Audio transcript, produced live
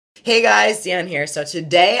Hey guys, Deon here. So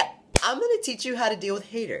today I'm going to teach you how to deal with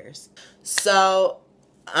haters. So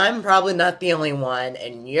I'm probably not the only one,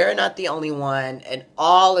 and you're not the only one, and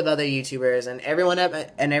all of other YouTubers and everyone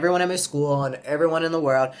at my school and everyone in the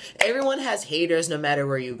world, everyone has haters no matter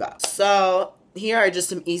where you go. So here are just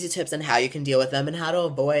some easy tips on how you can deal with them and how to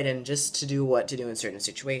avoid and just to do what to do in certain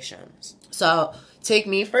situations. So take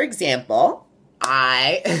me for example.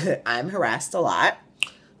 I'm harassed a lot.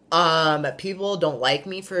 People don't like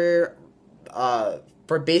me for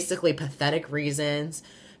basically pathetic reasons.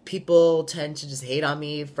 People tend to just hate on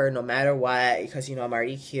me for no matter what because, you know, I'm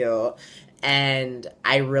already cute. And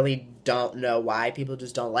I really don't know why people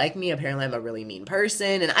just don't like me. Apparently I'm a really mean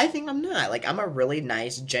person, and I think I'm not. Like, I'm a really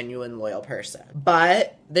nice, genuine, loyal person.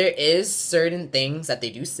 But there is certain things that they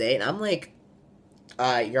do say, and I'm like,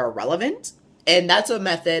 you're irrelevant. And that's a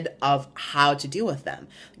method of how to deal with them.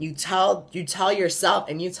 You tell yourself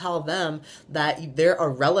and you tell them that they're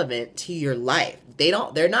irrelevant to your life.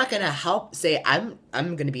 They're not gonna help. Say, I'm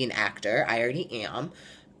gonna be an actor. I already am.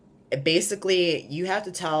 Basically, you have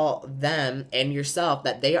to tell them and yourself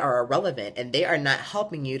that they are irrelevant and they are not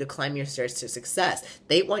helping you to climb your stairs to success.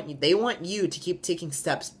 They want you to keep taking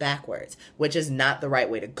steps backwards, which is not the right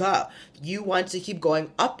way to go. You want to keep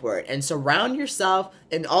going upward and surround yourself.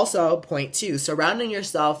 And also, point two, surrounding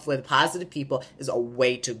yourself with positive people is a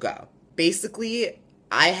way to go. Basically,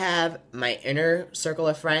 I have my inner circle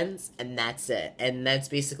of friends, and that's it. And that's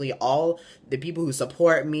basically all the people who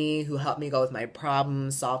support me, who help me go with my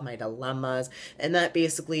problems, solve my dilemmas. And that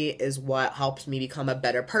basically is what helps me become a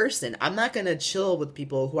better person. I'm not going to chill with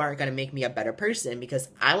people who aren't going to make me a better person, because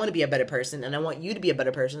I want to be a better person and I want you to be a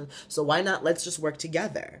better person. So why not? Let's just work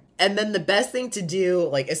together. And then the best thing to do,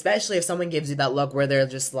 like, especially if someone gives you that look where they're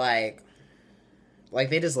just like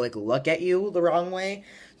they just like look at you the wrong way,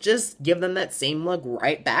 just give them that same look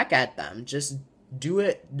right back at them. Just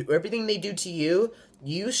do everything they do to you.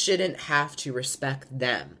 You shouldn't have to respect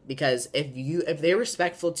them, because if they're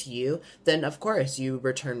respectful to you, then of course you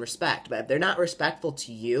return respect. But if they're not respectful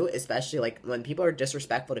to you, especially like when people are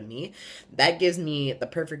disrespectful to me, that gives me the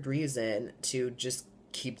perfect reason to just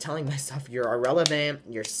keep telling myself you're irrelevant,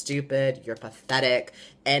 you're stupid, you're pathetic,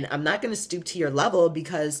 and I'm not going to stoop to your level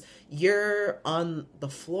because you're on the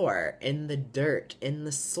floor, in the dirt, in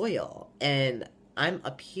the soil, and I'm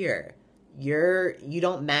up here. You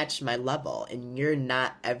don't match my level, and you're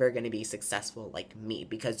not ever going to be successful like me,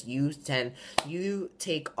 because you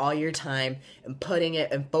take all your time and putting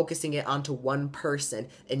it and focusing it onto one person,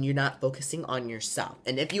 and you're not focusing on yourself.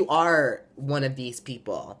 And if you are one of these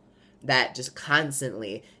people that just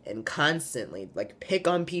constantly like pick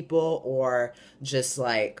on people or just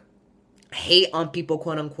like hate on people,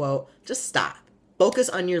 quote unquote, just stop. Focus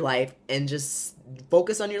on your life and just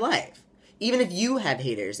focus on your life. Even if you have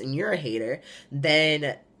haters and you're a hater,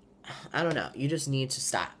 then I don't know, you just need to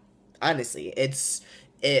stop. Honestly,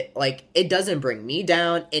 it doesn't bring me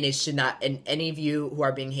down, and it should not. And any of you who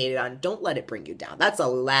are being hated on, don't let it bring you down. That's the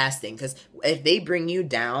last thing, because if they bring you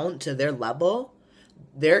down to their level,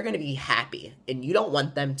 they're going to be happy, and you don't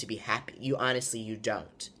want them to be happy. You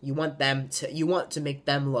don't. You want to make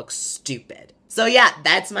them look stupid. So yeah,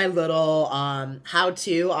 that's my little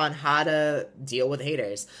how-to on how to deal with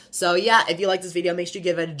haters. So yeah, if you like this video, make sure you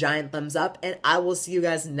give it a giant thumbs up, and I will see you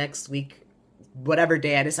guys next week, whatever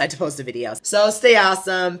day I decide to post a video. So stay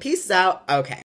awesome. Peace out. Okay.